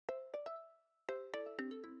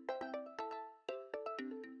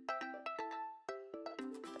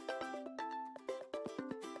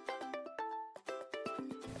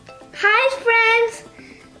Hi friends!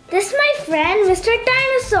 This is my friend Mr.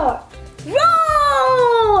 Dinosaur.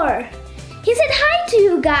 Roar! He said hi to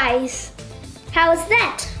you guys. How's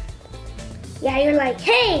that? Yeah, you're like,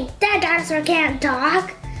 hey, that dinosaur can't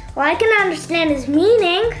talk. Well, I can understand his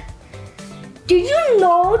meaning. Did you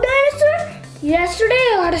know, dinosaur? Yesterday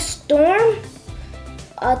I had a storm,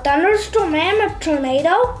 a thunderstorm and a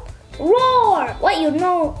tornado. Roar! What, you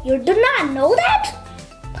did not know that?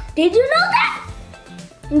 Did you know that?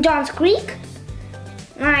 In Johns Creek?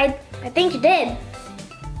 I think you did.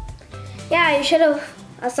 Yeah, you should have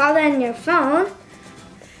saw that in your phone.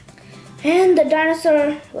 And the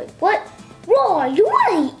dinosaur, wait, what? Roar, you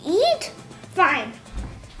want to eat? Fine,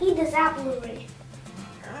 eat this apple already.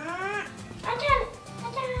 I can't.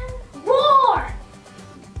 Roar!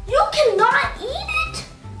 You cannot eat it?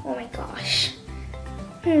 Oh my gosh.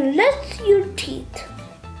 Let's see your teeth.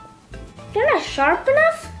 They're not sharp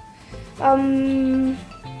enough?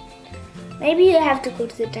 Maybe you have to go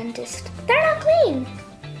to the dentist. They're not clean.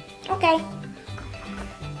 Okay.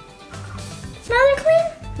 Now they're clean?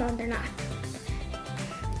 No, they're not.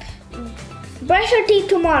 Brush your teeth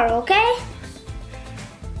tomorrow, okay?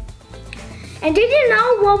 And did you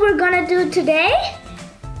know what we're gonna do today?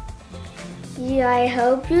 Yeah, I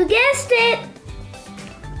hope you guessed it.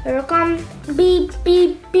 Here come beep,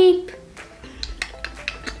 beep, beep.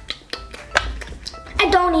 I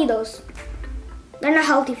don't eat those. They're not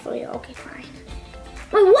healthy for you. Okay, fine.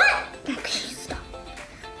 Wait, what? Okay, stop.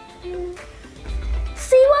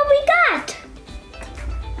 See what we got?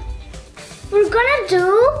 We're gonna do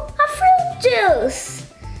a fruit juice.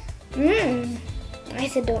 I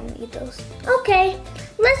said don't eat those. Okay,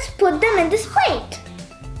 let's put them in this plate.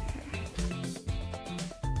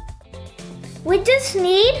 We just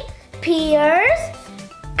need pears,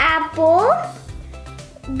 apple,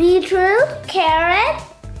 beetroot, carrot,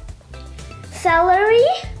 celery,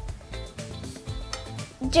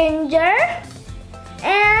 ginger,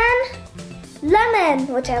 and lemon,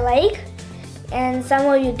 which I like. And some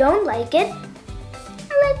of you don't like it.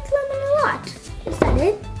 I like lemon a lot. Is that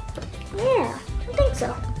it? Yeah, I think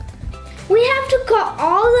so. We have to cut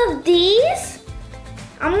all of these.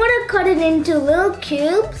 I'm gonna cut it into little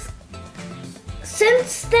cubes.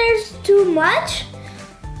 Since there's too much,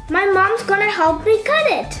 my mom's gonna help me cut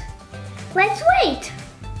it. Let's wait.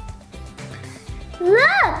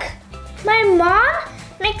 Look, my mom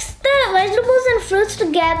mixed the vegetables and fruits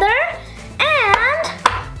together and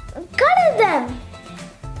cutted them.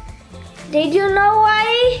 Did you know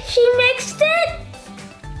why she mixed it?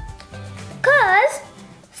 Because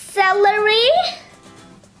celery,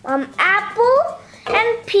 apple,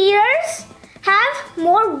 and pears have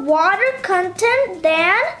more water content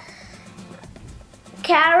than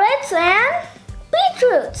carrots and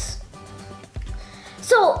beetroots.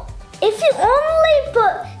 So if you only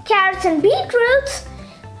put carrots and beetroots,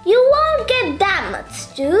 you won't get that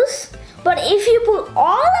much juice. But if you put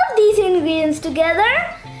all of these ingredients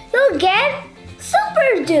together, you'll get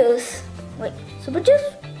super juice. Wait, super juice?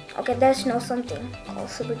 Okay, there's no something called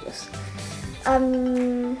super juice.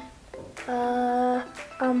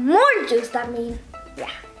 More juice, that means,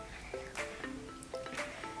 yeah.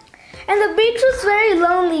 And the beetroot's very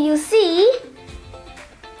lonely, you see.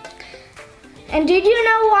 And did you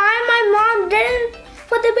know why my mom didn't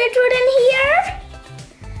put the beetroot in here?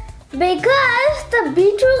 Because the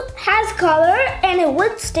beetroot has color and it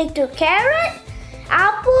would stick to carrot,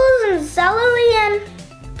 apples, and celery, and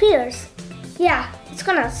pears. Yeah, it's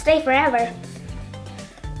gonna stay forever.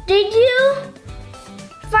 Did you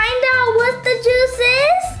find out what the juice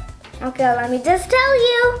is? Okay, let me just tell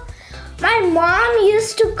you. My mom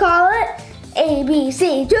used to call it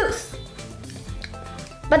ABC juice.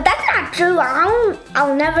 But that's not true.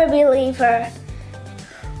 I'll never believe her.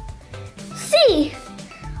 See,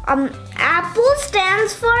 apple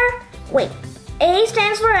stands for, wait, A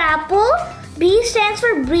stands for apple, B stands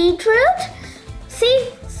for beetroot, C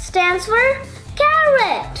stands for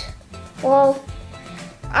carrot. Well,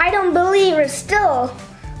 I don't believe her still.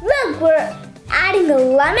 Look, we're adding the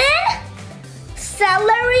lemon,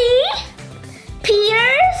 celery,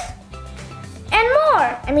 pears, and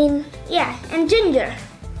more. And ginger.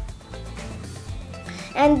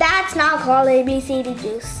 And that's not called ABCD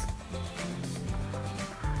juice.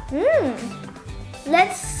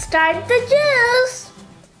 Let's start the juice.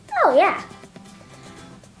 Oh yeah.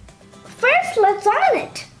 First, let's on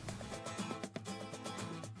it.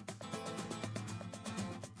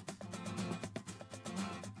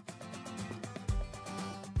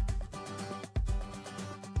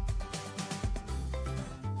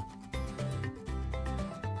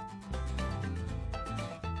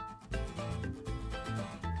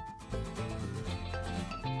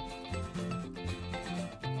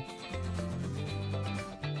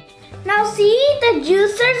 Now see, the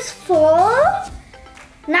juicer is full.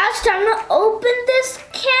 Now it's time to open this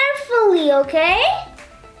carefully, okay?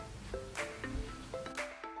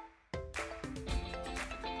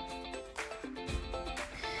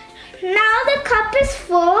 Now the cup is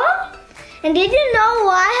full. And did you know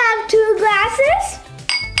why I have 2 glasses?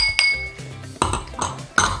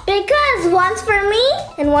 Because one's for me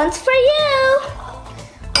and one's for you.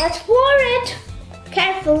 Let's pour it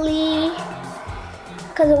carefully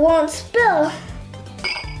because it won't spill.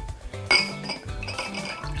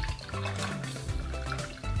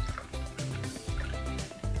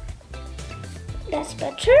 That's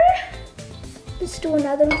better. Let's do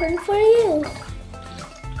another one for you.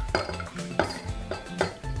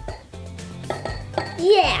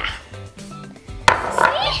 Yeah.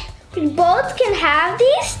 See? We both can have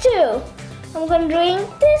these two. I'm gonna drink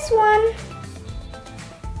this one.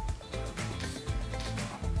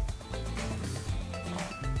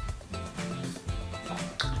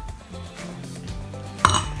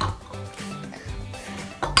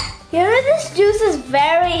 You know this juice is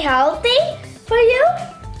very healthy for you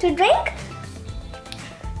to drink?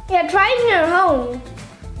 Yeah, try it in your home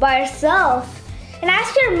by yourself and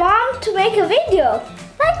ask your mom to make a video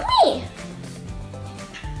like me.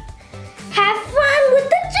 Have fun with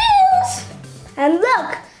the juice! And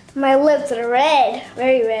look, my lips are red,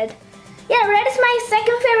 very red. Yeah, red is my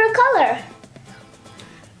second favorite color.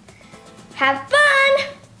 Have fun!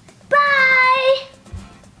 Bye!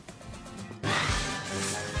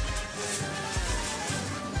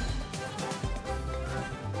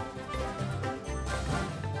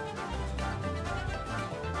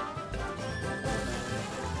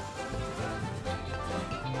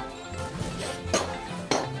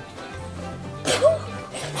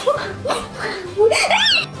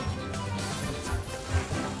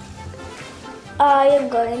 I am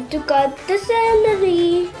going to cut the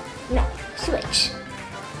celery. No, switch.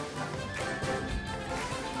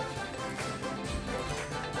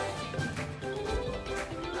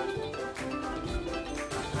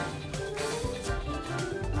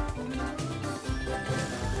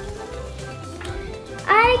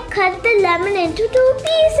 I cut the lemon into 2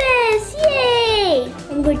 pieces. Yay!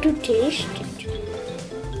 I'm going to taste it.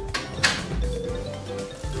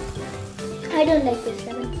 I don't like this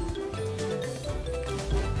lemon.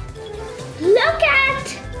 Look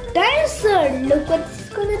at dinosaur. Look what it's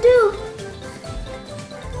gonna do.